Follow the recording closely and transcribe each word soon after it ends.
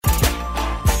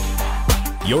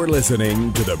You're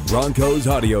listening to the Broncos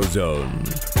Audio Zone.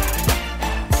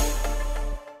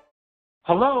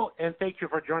 Hello, and thank you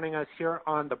for joining us here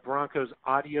on the Broncos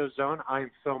Audio Zone. I'm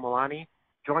Phil Milani,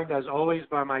 joined as always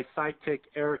by my sidekick,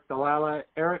 Eric Dalala.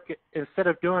 Eric, instead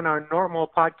of doing our normal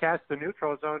podcast, The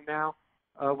Neutral Zone now,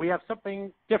 we have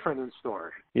something different in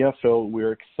store. Yeah, Phil,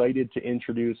 we're excited to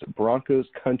introduce Broncos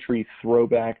Country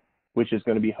Throwback, which is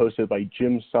going to be hosted by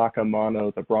Jim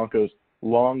Saccomano, the Broncos'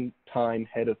 longtime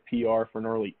head of PR for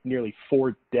nearly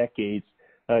 4 decades.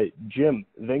 Jim,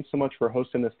 thanks so much for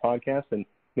hosting this podcast, and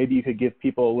maybe you could give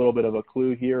people a little bit of a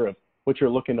clue here of what you're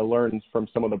looking to learn from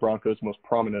some of the Broncos' most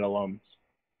prominent alums.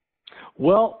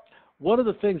 Well, one of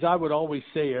the things I would always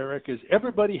say, Eric, is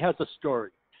everybody has a story.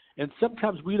 And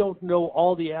sometimes we don't know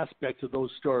all the aspects of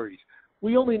those stories.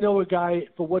 We only know a guy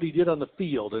for what he did on the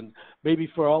field and maybe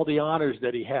for all the honors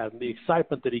that he had and the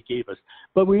excitement that he gave us.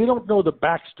 But we don't know the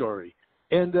backstory.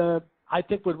 And I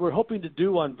think what we're hoping to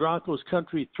do on Broncos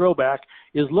Country Throwback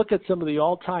is look at some of the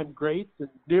all-time greats and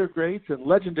near greats and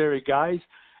legendary guys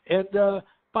and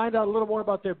find out a little more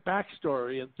about their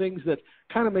backstory and things that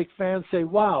kind of make fans say,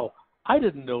 wow, I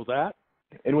didn't know that.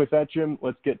 And with that, Jim,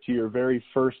 let's get to your very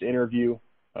first interview,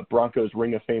 Broncos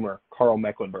Ring of Famer Karl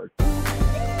Mecklenburg.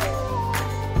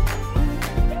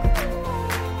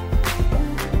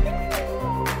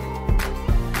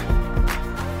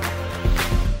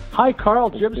 Hi, Karl.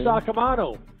 Jim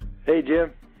Saccomano. Hey,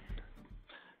 Jim.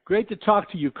 Great to talk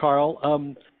to you, Karl.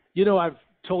 I've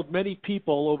told many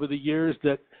people over the years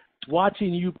that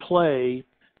watching you play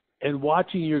and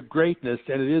watching your greatness,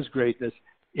 and it is greatness,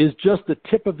 is just the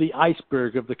tip of the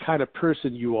iceberg of the kind of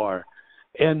person you are.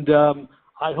 And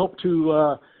I hope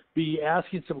to be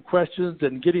asking some questions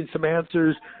and getting some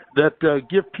answers that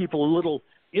give people a little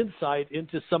insight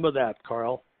into some of that,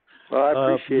 Karl. Well,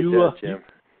 I appreciate that, Jim.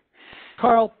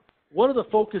 Karl, one of the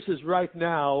focuses right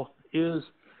now is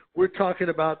we're talking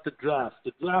about the draft.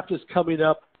 The draft is coming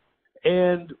up,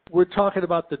 and we're talking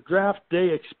about the draft day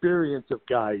experience of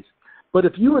guys. But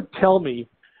if you would tell me,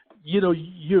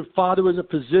 your father was a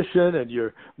physician and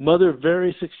your mother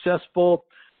very successful,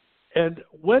 and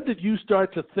when did you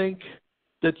start to think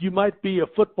that you might be a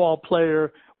football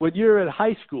player when you're in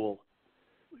high school?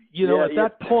 At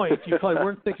that point, you probably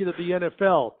weren't thinking of the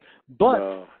NFL,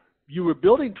 but you were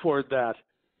building toward that.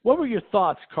 What were your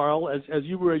thoughts, Karl, as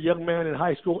you were a young man in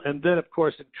high school and then, of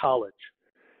course, in college?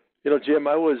 Jim,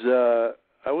 I was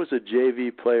a JV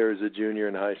player as a junior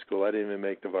in high school. I didn't even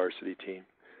make the varsity team.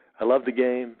 I loved the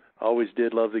game. Always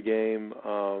did love the game.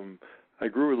 I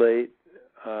grew late,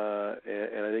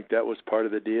 and I think that was part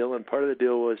of the deal. And part of the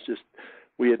deal was just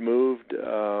we had moved.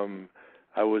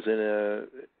 I was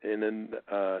in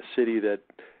a city that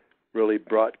really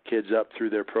brought kids up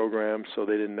through their program, so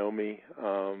they didn't know me.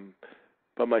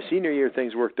 But my senior year,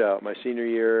 things worked out. My senior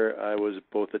year, I was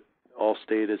both at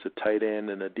All-State as a tight end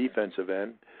and a defensive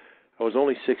end. I was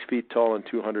only 6 feet tall and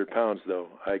 200 pounds, though.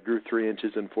 I grew 3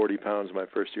 inches and 40 pounds my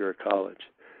first year at college.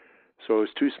 So it was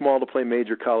too small to play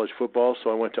major college football,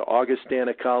 so I went to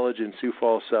Augustana College in Sioux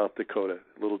Falls, South Dakota,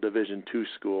 a little Division II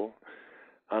school,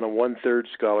 on a 1/3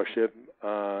 scholarship.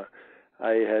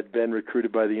 I had been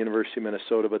recruited by the University of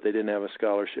Minnesota, but they didn't have a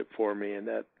scholarship for me, and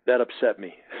that upset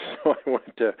me. So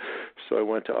I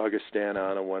went to Augustana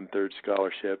on a 1/3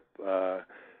 scholarship.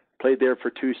 Played there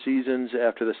for 2 seasons.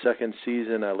 After the second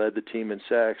season, I led the team in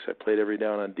sacks. I played every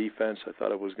down on defense. I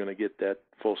thought I was going to get that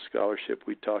full scholarship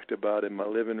we talked about in my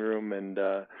living room, and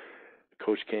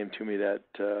coach came to me that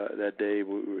day.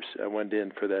 I went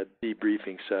in for that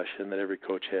debriefing session that every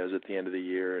coach has at the end of the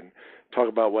year and talk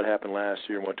about what happened last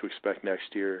year and what to expect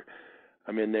next year.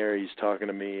 I'm in there. He's talking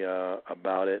to me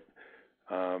about it.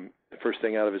 The first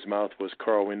thing out of his mouth was,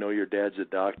 "Karl, we know your dad's a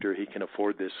doctor. He can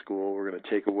afford this school. We're going to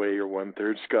take away your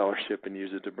 1/3 scholarship and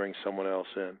use it to bring someone else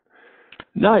in."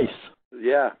 Nice.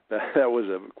 Yeah, that was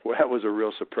a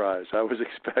real surprise. I was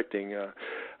expecting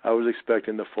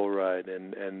the full ride,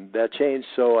 and that changed.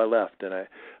 So I left, and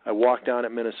I walked down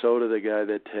at Minnesota. The guy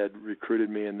that had recruited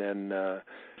me and then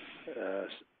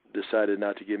decided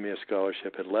not to give me a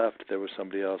scholarship had left. There was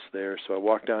somebody else there, so I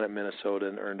walked down at Minnesota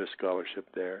and earned a scholarship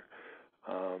there.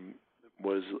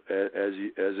 Was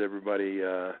as everybody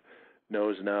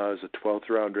knows now, as a 12th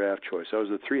round draft choice. I was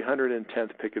the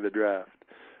 310th pick of the draft.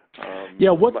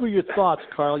 What were your thoughts,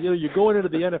 Karl? You're going into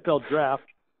the NFL draft,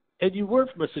 and you were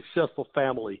from a successful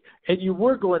family, and you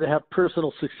were going to have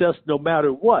personal success no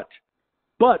matter what.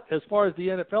 But as far as the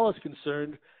NFL is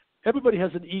concerned, everybody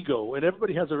has an ego, and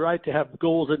everybody has a right to have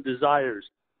goals and desires.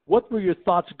 What were your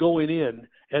thoughts going in,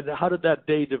 and how did that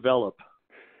day develop?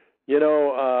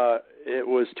 It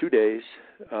was 2 days.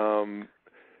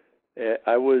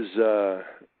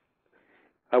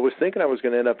 I I was thinking I was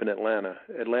going to end up in Atlanta.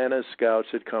 Atlanta's scouts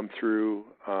had come through,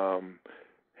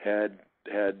 had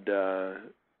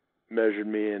measured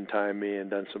me and timed me and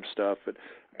done some stuff. But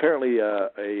apparently,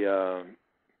 a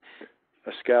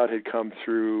scout had come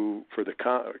through for the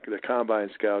combine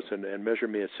scouts and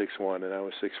measured me at 6'1", and I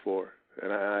was 6'4",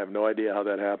 and I have no idea how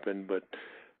that happened, but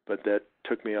that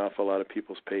took me off a lot of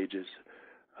people's pages.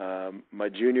 My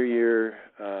junior year,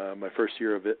 my first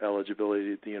year of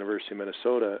eligibility at the University of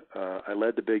Minnesota, I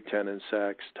led the Big Ten in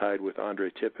sacks, tied with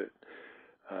Andre Tippett,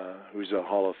 who's a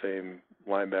Hall of Fame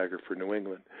linebacker for New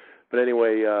England. But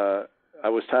anyway, I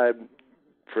was tied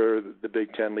for the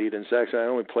Big Ten lead in sacks, and I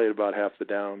only played about half the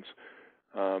downs.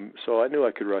 So I knew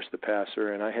I could rush the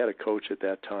passer, and I had a coach at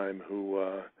that time who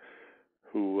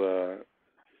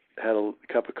had a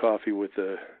cup of coffee with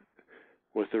the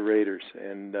Raiders,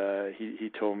 and he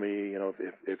told me,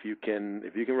 if you can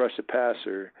rush the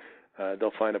passer,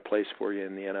 they'll find a place for you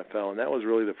in the NFL. And that was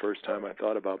really the first time I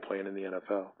thought about playing in the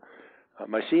NFL.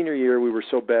 My senior year, we were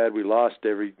so bad we lost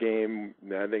every game.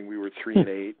 I think we were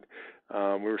 3-8.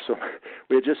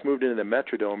 We had just moved into the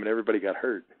Metrodome, and everybody got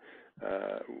hurt.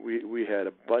 We had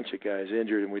a bunch of guys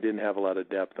injured, and we didn't have a lot of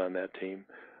depth on that team.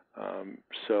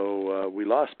 So we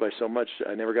lost by so much.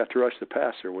 I never got to rush the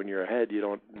passer. When you're ahead, you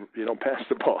don't pass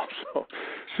the ball.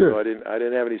 So I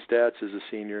didn't have any stats as a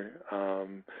senior.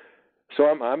 So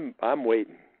I'm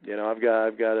waiting. I've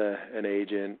got an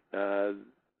agent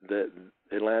that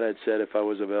Atlanta had said if I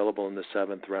was available in the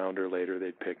 7th round or later,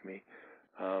 they'd pick me.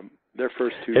 Their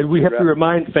first two. And we have to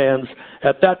remind fans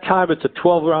at that time it's a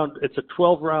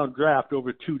 12-round draft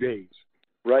over 2 days.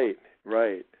 Right.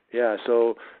 Yeah.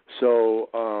 So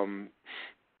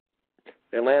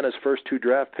Atlanta's first 2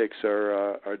 draft picks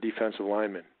are defensive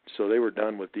linemen. So they were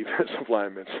done with defensive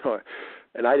linemen.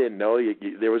 And I didn't know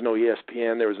there was no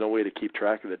ESPN. There was no way to keep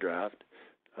track of the draft.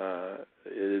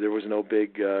 There was no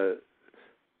big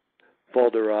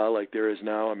folder like there is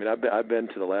now. I mean, I've been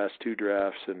to the last 2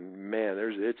 drafts, and man,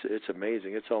 it's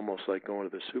amazing. It's almost like going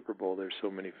to the Super Bowl. There's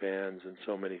so many fans and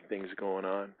so many things going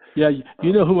on. Yeah,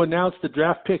 you know who announced the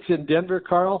draft picks in Denver,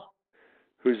 Carl?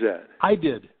 Who's that? I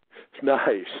did.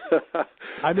 Nice.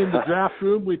 I'm in the draft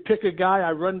room. We pick a guy.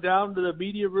 I run down to the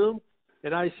media room,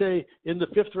 and I say, in the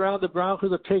 5th round, the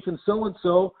Broncos have taken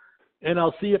so-and-so, and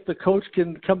I'll see if the coach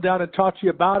can come down and talk to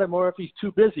you about him or if he's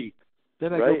too busy.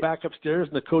 Then I go back upstairs,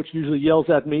 and the coach usually yells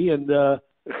at me and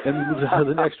moves on to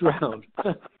the next round.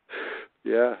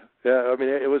 Yeah. I mean,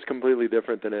 it was completely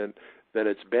different than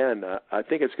it's been. I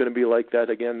think it's going to be like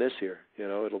that again this year.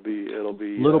 It'll be a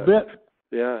little bit.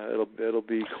 Yeah, it'll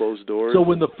be closed doors. So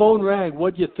when the phone rang,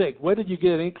 what did you think? When did you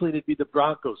get an inkling it'd be the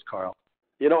Broncos, Carl?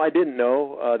 I didn't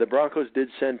know. The Broncos did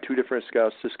send 2 different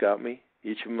scouts to scout me.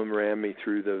 Each of them ran me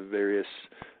through the various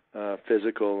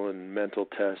physical and mental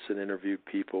tests and interviewed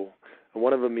people. And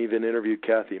one of them even interviewed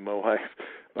Kathy, my wife,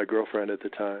 my girlfriend at the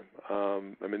time. I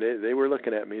mean, they were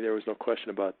looking at me. There was no question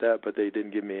about that, but they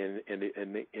didn't give me an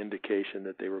indication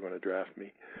that they were going to draft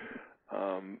me.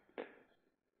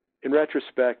 In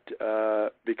retrospect,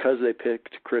 because they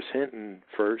picked Chris Hinton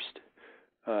first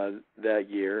that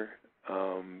year,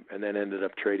 and then ended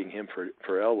up trading him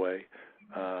for Elway,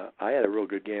 I had a real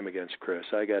good game against Chris.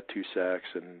 I got 2 sacks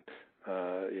and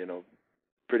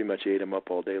pretty much ate him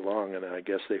up all day long. And I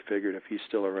guess they figured if he's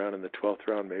still around in the 12th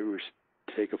round, maybe we should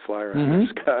take a flyer on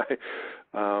this guy.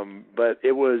 But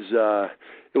it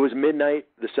was midnight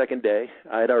the second day.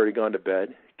 I had already gone to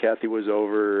bed. Kathy was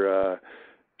over.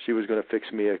 She was going to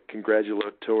fix me a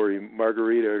congratulatory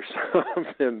margarita or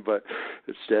something, but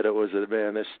instead it was a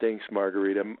 "man, this stinks"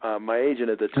 margarita. My agent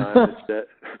at the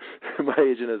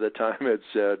time had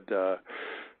said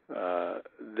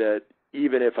that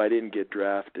even if I didn't get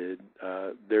drafted,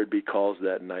 there'd be calls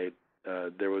that night.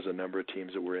 There was a number of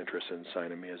teams that were interested in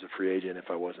signing me as a free agent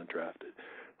if I wasn't drafted.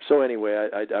 So anyway,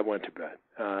 I went to bed.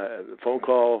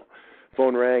 Phone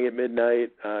rang at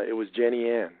midnight. It was Jenny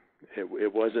Ann.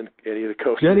 It wasn't any of the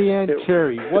coaches. Jenny Ann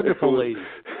Carey, wonderful lady.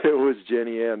 It was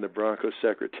Jenny Ann, the Broncos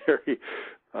secretary.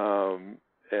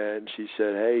 And she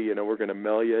said, hey, we're going to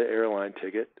mail you an airline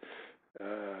ticket.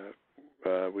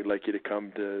 We'd like you to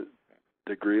come to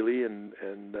Greeley, and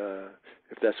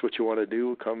if that's what you want to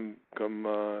do, come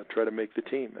try to make the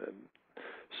team. And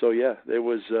so yeah, there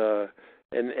was,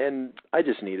 and I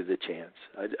just needed a chance.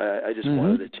 I just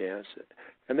wanted a chance,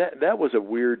 and that was a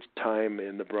weird time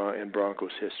in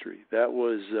Broncos history. That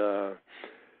was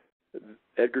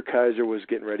Edgar Kaiser was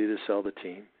getting ready to sell the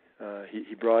team.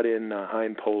 He brought in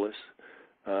Hein Polis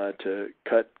to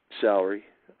cut salary.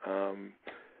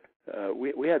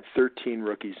 We had 13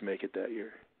 rookies make it that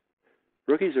year.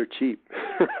 rookies are cheap,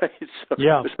 right? So,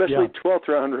 yeah, especially 12th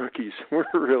round rookies, we're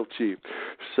real cheap.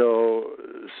 So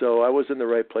I was in the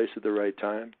right place at the right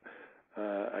time.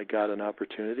 I got an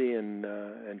opportunity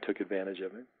and took advantage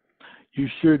of it. You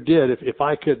sure did. If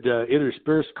I could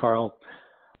intersperse, Carl,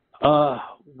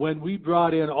 when we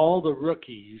brought in all the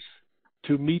rookies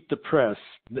to meet the press,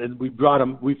 and we flew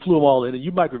them all in, and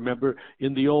you might remember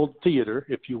in the old theater,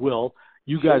 if you will,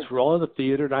 you guys were all in the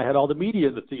theater, and I had all the media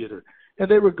in the theater. And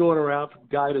they were going around from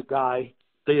guy to guy.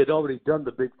 They had already done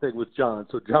the big thing with John,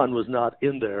 so John was not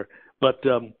in there. But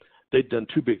they'd done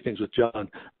two big things with John.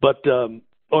 But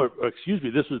or excuse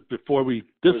me, this was when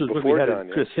we had John,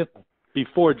 Chris Hinton.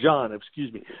 Before John,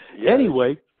 excuse me. Yeah.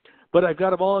 Anyway, but I've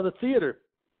got them all in the theater,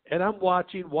 and I'm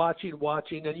watching,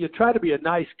 and you try to be a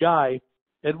nice guy.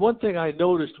 And one thing I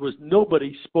noticed was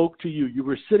nobody spoke to you. You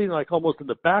were sitting like almost in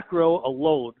the back row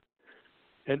alone.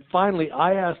 And finally,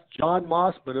 I asked John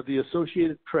Mossman of the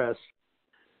Associated Press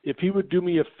if he would do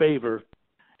me a favor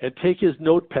and take his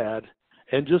notepad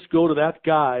and just go to that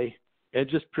guy and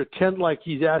just pretend like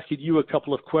he's asking you a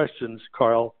couple of questions,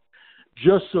 Carl,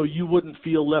 just so you wouldn't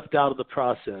feel left out of the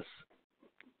process.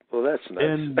 Well, that's nice.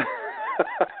 And,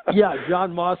 yeah,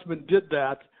 John Mossman did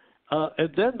that.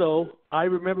 And then, though, I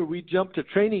remember we jumped to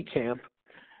training camp,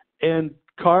 and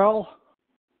Carl,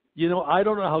 you know, I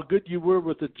don't know how good you were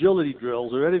with agility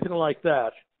drills or anything like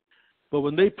that, but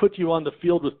when they put you on the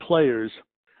field with players,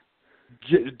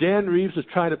 Dan Reeves was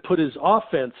trying to put his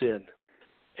offense in.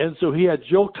 And so he had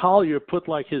Joe Collier put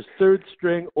like his third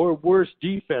string or worse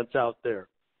defense out there.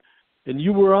 And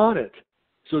you were on it.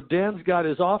 So Dan's got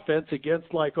his offense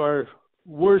against like our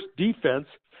worst defense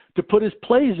to put his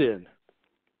plays in.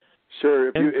 Sure.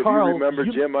 If you remember,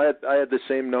 Jim, I had the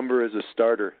same number as a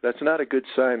starter. That's not a good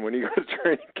sign when you go to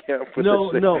training camp with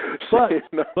the same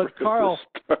number. But Carl,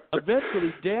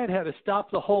 eventually Dan had to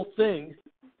stop the whole thing,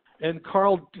 and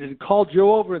Carl called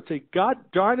Joe over and said, "God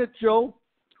darn it, Joe,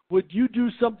 would you do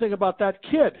something about that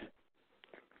kid?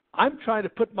 I'm trying to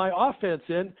put my offense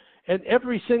in, and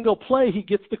every single play he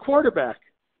gets the quarterback.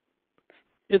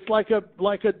 It's like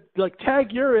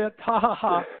tag, you're it, ha ha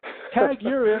ha, tag,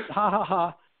 you're it, ha ha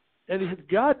ha." And he said,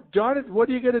 "God darn it, what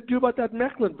are you going to do about that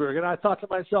Mecklenburg?" And I thought to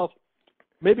myself,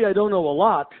 maybe I don't know a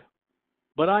lot,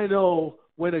 but I know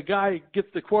when a guy gets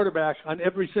the quarterback on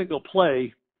every single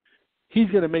play, he's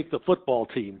going to make the football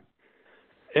team.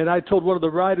 And I told one of the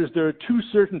riders there are two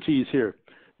certainties here.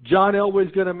 John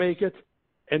Elway's going to make it,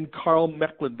 and Carl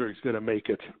Mecklenburg's going to make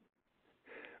it.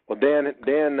 Well, Dan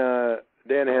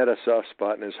had a soft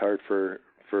spot in his heart for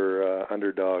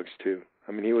underdogs, too.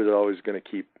 I mean, he was always going to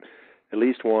keep at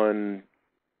least one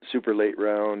super late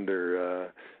round or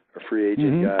a free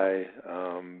agent guy,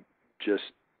 just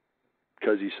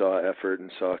because he saw effort and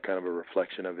saw kind of a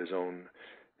reflection of his own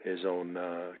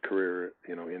career,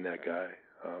 you know, in that guy.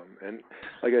 And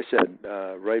like I said,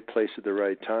 right place at the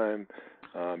right time.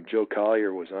 Joe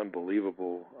Collier was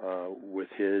unbelievable with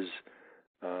his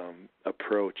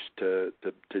approach to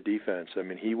defense. I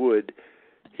mean, he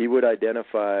would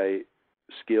identify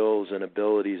skills and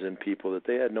abilities in people that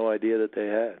they had no idea that they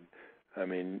had. I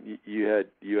mean, you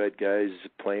had guys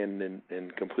playing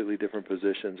in completely different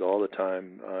positions all the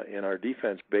time in our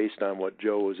defense based on what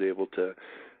Joe was able to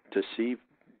see,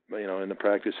 you know, in the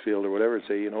practice field or whatever, and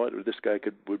say, you know what, this guy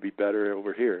would be better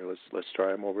over here. Let's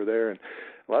try him over there. And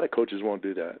a lot of coaches won't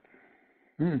do that.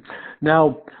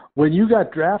 Now, when you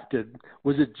got drafted,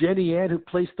 was it Jenny Ann who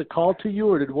placed the call to you,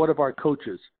 or did one of our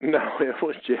coaches? No, it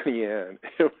was Jenny Ann.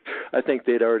 I think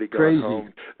they'd already gone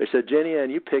home. They said, "Jenny Ann,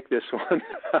 you pick this one."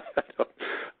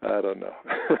 I don't know.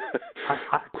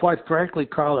 Quite frankly,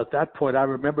 Carl, at that point, I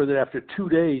remember that after 2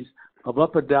 days of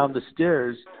up and down the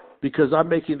stairs, because I'm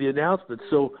making the announcement,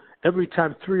 so every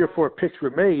time 3 or 4 picks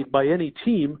were made by any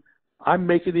team, I'm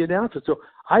making the announcement. So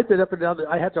I'd been up and down.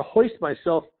 I had to hoist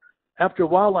myself. After a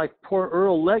while, like poor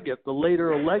Earl Leggett, the late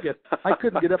Earl Leggett, I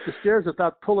couldn't get up the stairs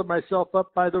without pulling myself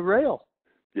up by the rail.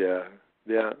 Yeah.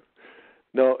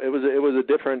 No, it was a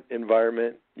different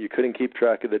environment. You couldn't keep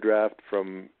track of the draft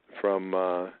from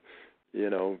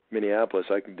Minneapolis.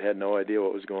 I had no idea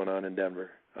what was going on in Denver.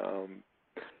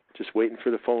 Just waiting for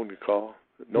the phone to call.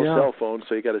 No cell phone,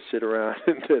 so you got to sit around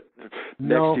next to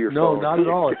your phone. No, not at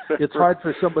all. It's hard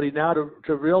for somebody now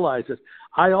to realize it.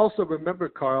 I also remember,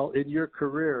 Carl, in your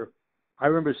career, I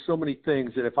remember so many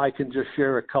things, and if I can just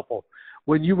share a couple.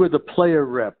 When you were the player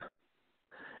rep,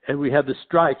 and we had the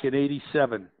strike in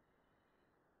 '87,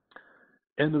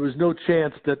 and there was no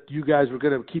chance that you guys were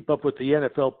going to keep up with the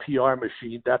NFL PR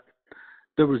machine. That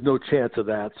there was no chance of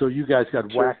that. So you guys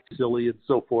got whacked silly and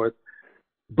so forth.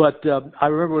 But I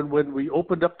remember when we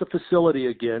opened up the facility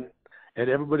again, and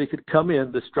everybody could come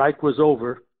in, the strike was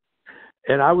over,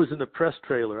 and I was in the press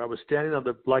trailer. I was standing on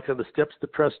the steps of the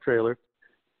press trailer,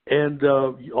 and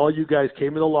all you guys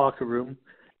came in the locker room.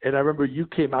 And I remember you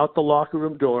came out the locker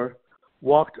room door,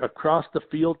 walked across the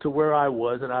field to where I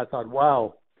was, and I thought,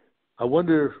 wow, I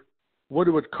wonder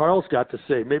what Carl's got to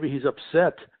say. Maybe he's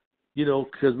upset,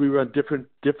 because we were on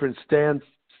different stances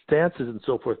and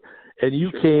so forth. And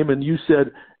you came and you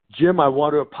said, Jim, I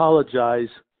want to apologize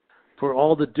for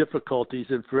all the difficulties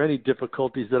and for any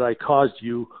difficulties that I caused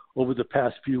you over the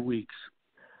past few weeks,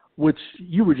 which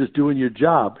you were just doing your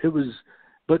job.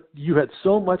 But you had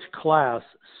so much class,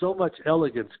 so much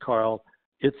elegance, Carl.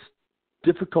 It's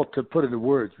difficult to put into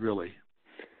words, really.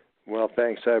 Well,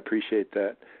 thanks. I appreciate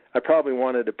that. I probably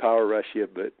wanted to power rush you,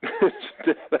 but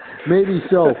maybe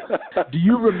so. Do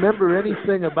you remember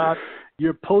anything about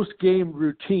your post-game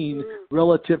routine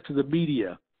relative to the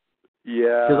media?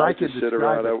 Yeah, because I could can sit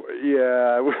around.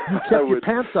 You kept your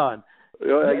pants on.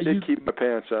 I did keep my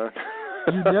pants on.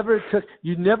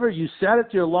 You sat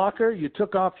at your locker. You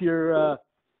took off your.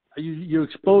 You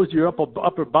exposed your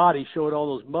upper body, showing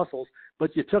all those muscles,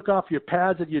 but you took off your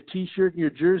pads and your T-shirt and your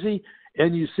jersey,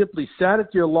 and you simply sat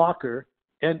at your locker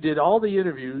and did all the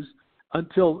interviews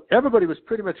until everybody was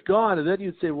pretty much gone, and then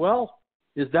you'd say, well,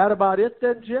 is that about it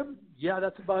then, Jim? Yeah,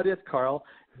 that's about it, Carl.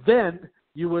 Then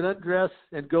you would undress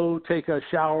and go take a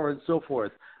shower and so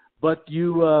forth. But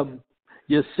you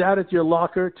sat at your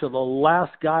locker till the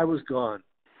last guy was gone.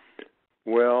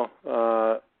 Well,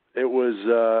 it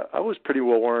was I was pretty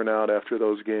well worn out after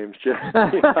those games, Jim.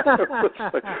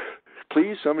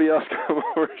 Please, somebody else come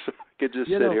over so I could just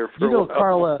sit here for a while.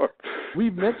 Carl,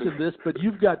 we've mentioned this, but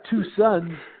you've got two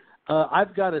sons.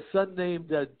 I've got a son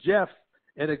named Jeff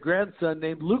and a grandson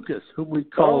named Lucas, whom we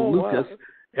call Lucas. Wow.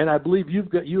 And I believe you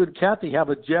and Kathy have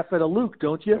a Jeff and a Luke,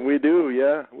 don't you? We do,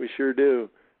 yeah. We sure do.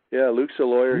 Yeah, Luke's a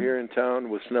lawyer here in town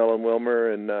with Snell and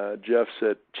Wilmer, and Jeff's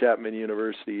at Chapman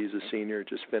University. He's a senior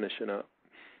just finishing up.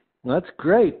 Well, that's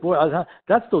great. Boy,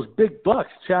 that's those big bucks,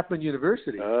 Chapman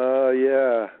University. Oh,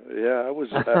 yeah. I was,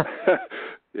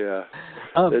 yeah.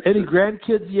 Any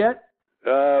grandkids yet?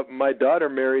 My daughter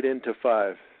married into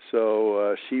 5.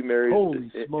 So she married. Holy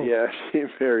smoke. Yeah, she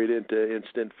married into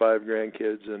instant 5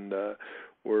 grandkids, and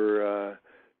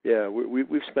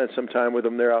we've spent some time with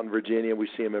them. They're out in Virginia. We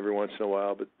see them every once in a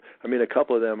while, but I mean, a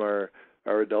couple of them are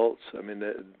adults. I mean,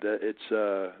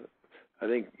 it's I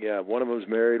think one of them's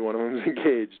married, one of them's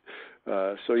engaged.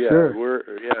 Sure.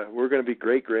 we're going to be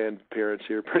great grandparents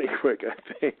here pretty quick,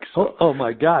 I think. So, oh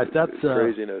my God, that's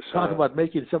craziness. Talk about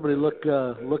making somebody look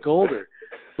older,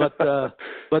 but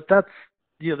that's.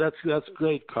 Yeah, that's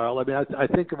great, Carl. I mean, I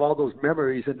think of all those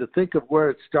memories, and to think of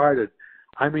where it started.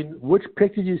 I mean, which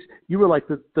pick did you were like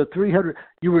the 300.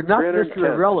 You were not Mr.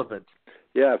 Irrelevant.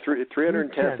 Yeah,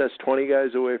 310th. That's 20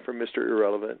 guys away from Mr.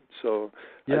 Irrelevant. So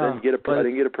I didn't get a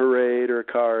parade or a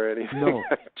car or anything. No.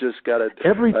 I just got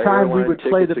every time we would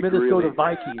play the Minnesota Greeley.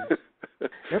 Vikings.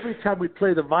 Every time we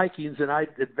play the Vikings, and I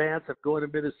advance of going to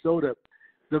Minnesota,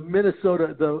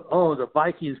 the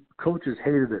Vikings coaches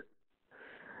hated it.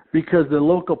 Because the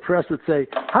local press would say,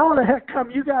 how the heck come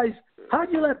you guys,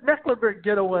 how'd you let Mecklenburg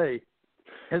get away?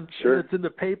 And it's in the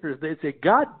papers. They'd say,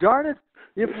 God darn it,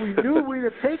 if we knew, we'd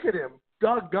have taken him.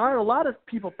 Doggone, a lot of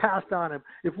people passed on him.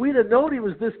 If we'd have known he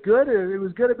was this good and it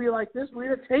was going to be like this, we'd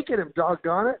have taken him,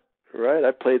 doggone it. Right,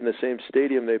 I played in the same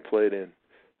stadium they played in.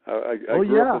 I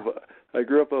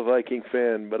grew up a Viking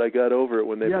fan, but I got over it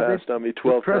when they passed on me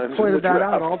 12 times. The press pointed that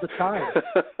out all the time.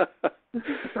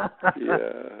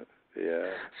 Yeah.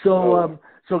 So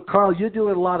Carl, you're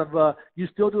doing a lot of you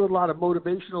still doing a lot of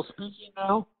motivational speaking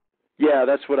now? Yeah,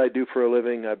 that's what I do for a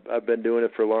living. I've been doing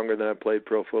it for longer than I played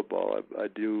pro football. I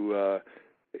do,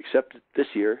 except this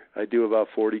year, I do about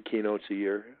 40 keynotes a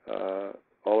year,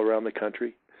 all around the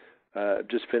country.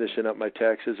 Just finishing up my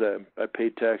taxes. I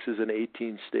paid taxes in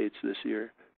 18 states this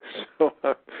year, so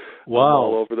I'm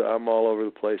all over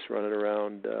the place, running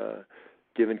around.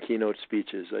 Giving keynote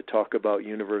speeches. I talk about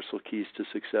universal keys to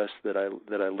success that I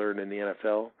learned in the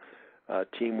NFL.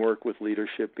 Teamwork with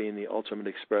leadership being the ultimate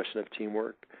expression of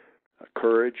teamwork.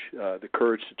 Courage, the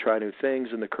courage to try new things,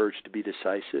 and the courage to be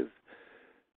decisive,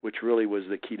 which really was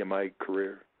the key to my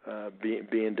career.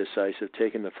 Being decisive,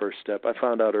 taking the first step. I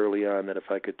found out early on that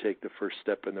if I could take the first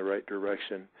step in the right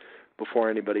direction before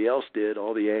anybody else did,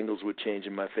 all the angles would change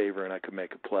in my favor and I could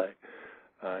make a play.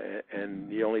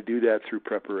 And you only do that through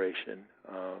preparation.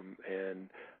 And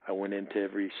I went into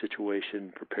every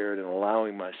situation prepared and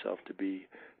allowing myself to be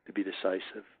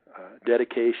decisive.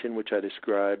 Dedication, which I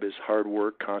describe as hard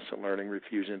work, constant learning,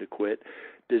 refusing to quit.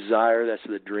 Desire, that's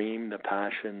the dream, the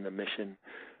passion, the mission.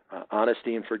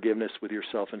 Honesty and forgiveness with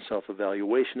yourself and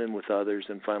self-evaluation and with others.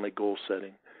 And finally, goal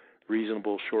setting,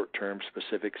 reasonable, short-term,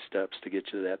 specific steps to get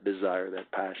you to that desire, that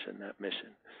passion, that mission.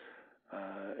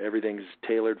 Everything's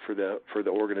tailored for the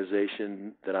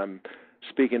organization that I'm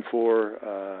speaking for.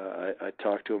 I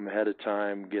talk to them ahead of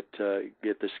time, get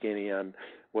the skinny on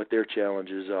what their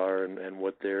challenges are and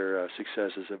what their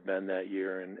successes have been that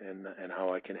year, and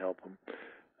how I can help them.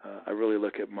 I really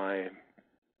look at my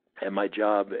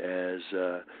job as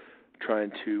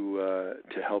trying to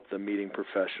help the meeting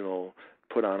professional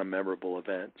put on a memorable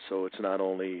event. So it's not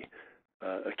only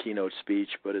a keynote speech,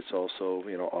 but it's also,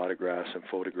 autographs and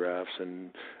photographs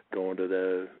and going to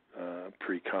the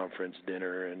pre-conference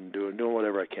dinner and doing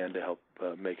whatever I can to help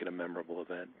make it a memorable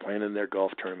event, playing in their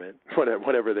golf tournament,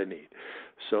 whatever they need.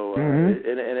 So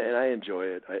and I enjoy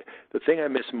it. The thing I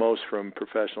miss most from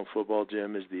professional football,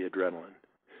 Jim, is the adrenaline.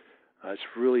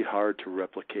 It's really hard to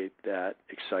replicate that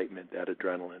excitement, that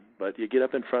adrenaline. But you get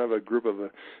up in front of a group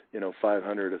of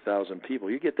 500, 1,000 people,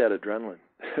 you get that adrenaline.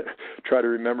 Try to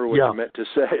remember what you meant to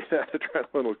say. That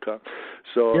adrenaline will come.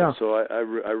 So I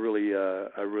really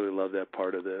love that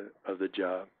part of the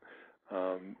job.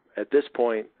 At this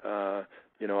point,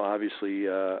 obviously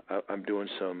I'm doing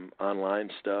some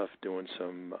online stuff, doing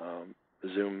some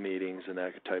Zoom meetings and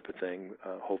that type of thing.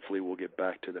 Hopefully we'll get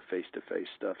back to the face-to-face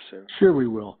stuff soon. Sure we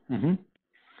will. Mm-hmm.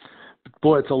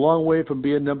 Boy, it's a long way from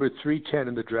being number 310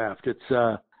 in the draft. It's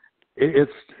a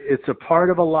part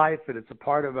of a life, and it's a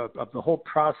part of the whole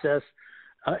process,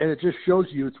 and it just shows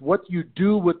you it's what you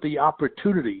do with the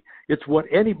opportunity. It's what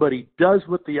anybody does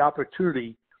with the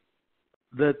opportunity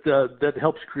that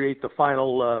helps create the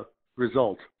final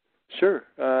result. Sure,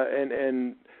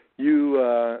 and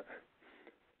you.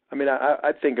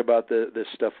 I think about the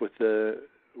stuff with the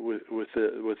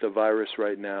virus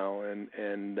right now, and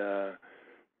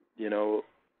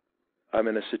I'm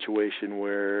in a situation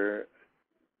where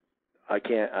I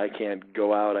can't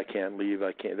go out, I can't leave,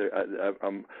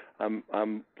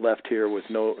 I'm left here with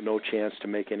no chance to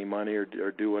make any money or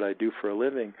do what I do for a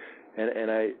living, and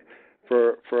I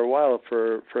for a while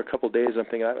for a couple of days I'm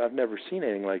thinking I've never seen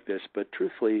anything like this, but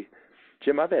truthfully,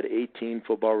 Jim, I've had 18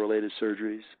 football-related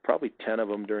surgeries, probably 10 of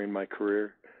them during my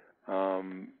career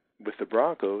with the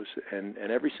Broncos, and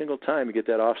every single time you get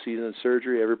that off-season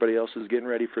surgery, everybody else is getting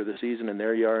ready for the season, and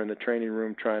there you are in the training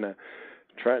room trying to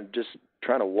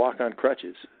walk on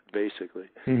crutches, basically.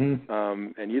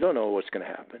 Mm-hmm. And you don't know what's going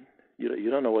to happen.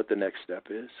 You don't know what the next step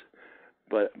is.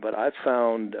 But I've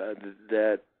found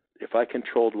that if I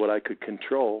controlled what I could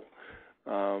control,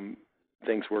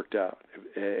 things worked out.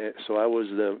 So I was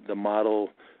the model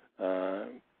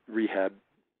rehab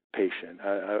patient.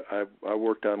 I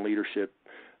worked on leadership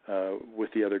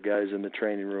with the other guys in the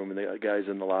training room and the guys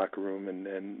in the locker room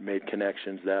and made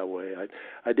connections that way.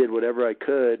 I did whatever I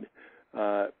could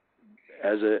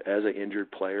as an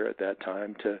injured player at that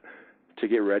time to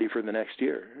get ready for the next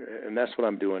year. And that's what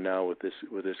I'm doing now with this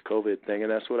COVID thing,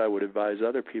 and that's what I would advise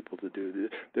other people to do.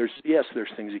 There's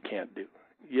things you can't do.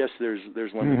 Yes, there's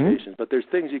limitations, mm-hmm. but there's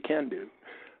things you can do,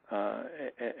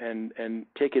 and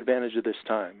take advantage of this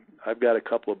time. I've got a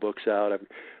couple of books out.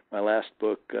 My last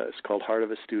book is called Heart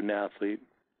of a Student Athlete.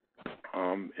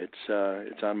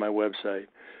 It's on my website,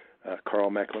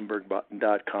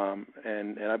 carlmecklenburg.com,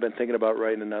 and I've been thinking about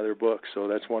writing another book. So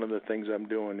that's one of the things I'm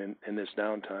doing in this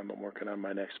downtime. I'm working on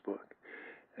my next book.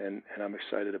 And I'm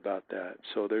excited about that.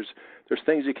 So there's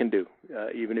things you can do,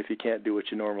 even if you can't do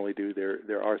what you normally do.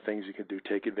 There are things you can do.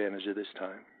 Take advantage of this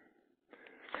time.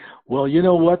 Well, you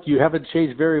know what? You haven't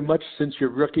changed very much since your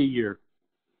rookie year.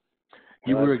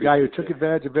 You were a guy who took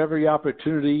advantage of every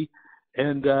opportunity,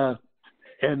 and I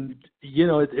can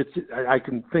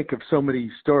think of so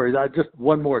many stories. Just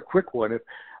one more quick one.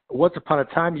 Once upon a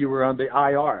time, you were on the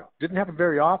IR. Didn't happen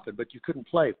very often, but you couldn't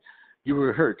play. You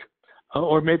were hurt.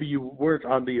 Or maybe you weren't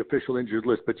on the official injured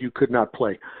list, but you could not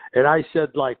play. And I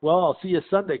said, well, I'll see you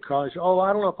Sunday, Carl. He said,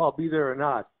 I don't know if I'll be there or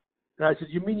not. And I said,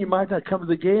 you mean you might not come to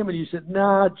the game? And you said,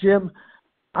 nah, Jim,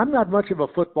 I'm not much of a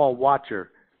football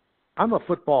watcher. I'm a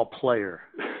football player.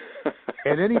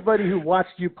 And anybody who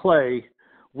watched you play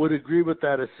would agree with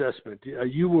that assessment.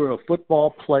 You were a football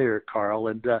player, Carl,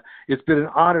 and it's been an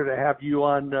honor to have you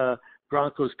on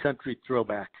Broncos Country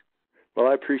Throwback. Well,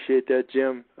 I appreciate that,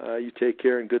 Jim. You take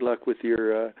care, and good luck with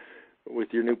your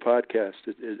new podcast.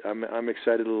 I'm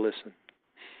excited to listen.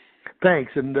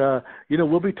 Thanks, and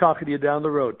we'll be talking to you down the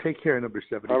road. Take care, number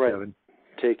 77. All right.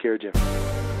 Take care, Jim.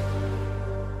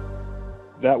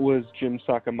 That was Jim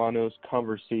Saccomano's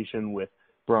conversation with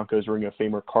Broncos Ring of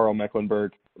Famer Carl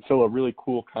Mecklenburg. Phil, a really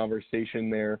cool conversation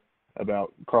there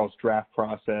about Carl's draft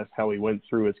process, how he went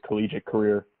through his collegiate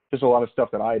career. Just a lot of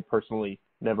stuff that I had personally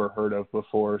never heard of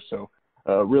before. So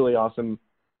really awesome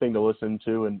thing to listen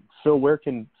to. And Phil, where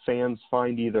can fans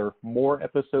find either more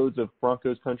episodes of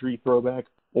Broncos Country Throwback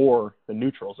or the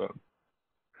Neutral Zone?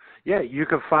 Yeah, you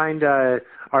can find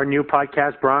our new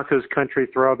podcast, Broncos Country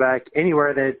Throwback,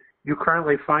 anywhere that you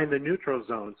currently find the Neutral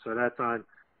Zone. So that's on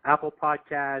Apple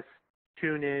Podcasts,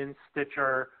 TuneIn,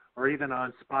 Stitcher, or even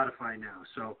on Spotify now.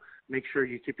 So make sure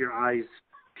you keep your eyes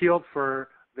peeled for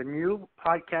the new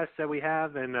podcasts that we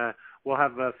have, and we'll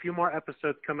have a few more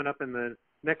episodes coming up in the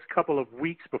next couple of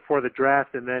weeks before the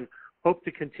draft, and then hope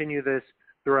to continue this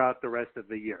throughout the rest of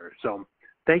the year. So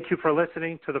thank you for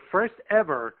listening to the first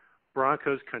ever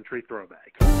Broncos Country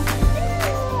Throwback.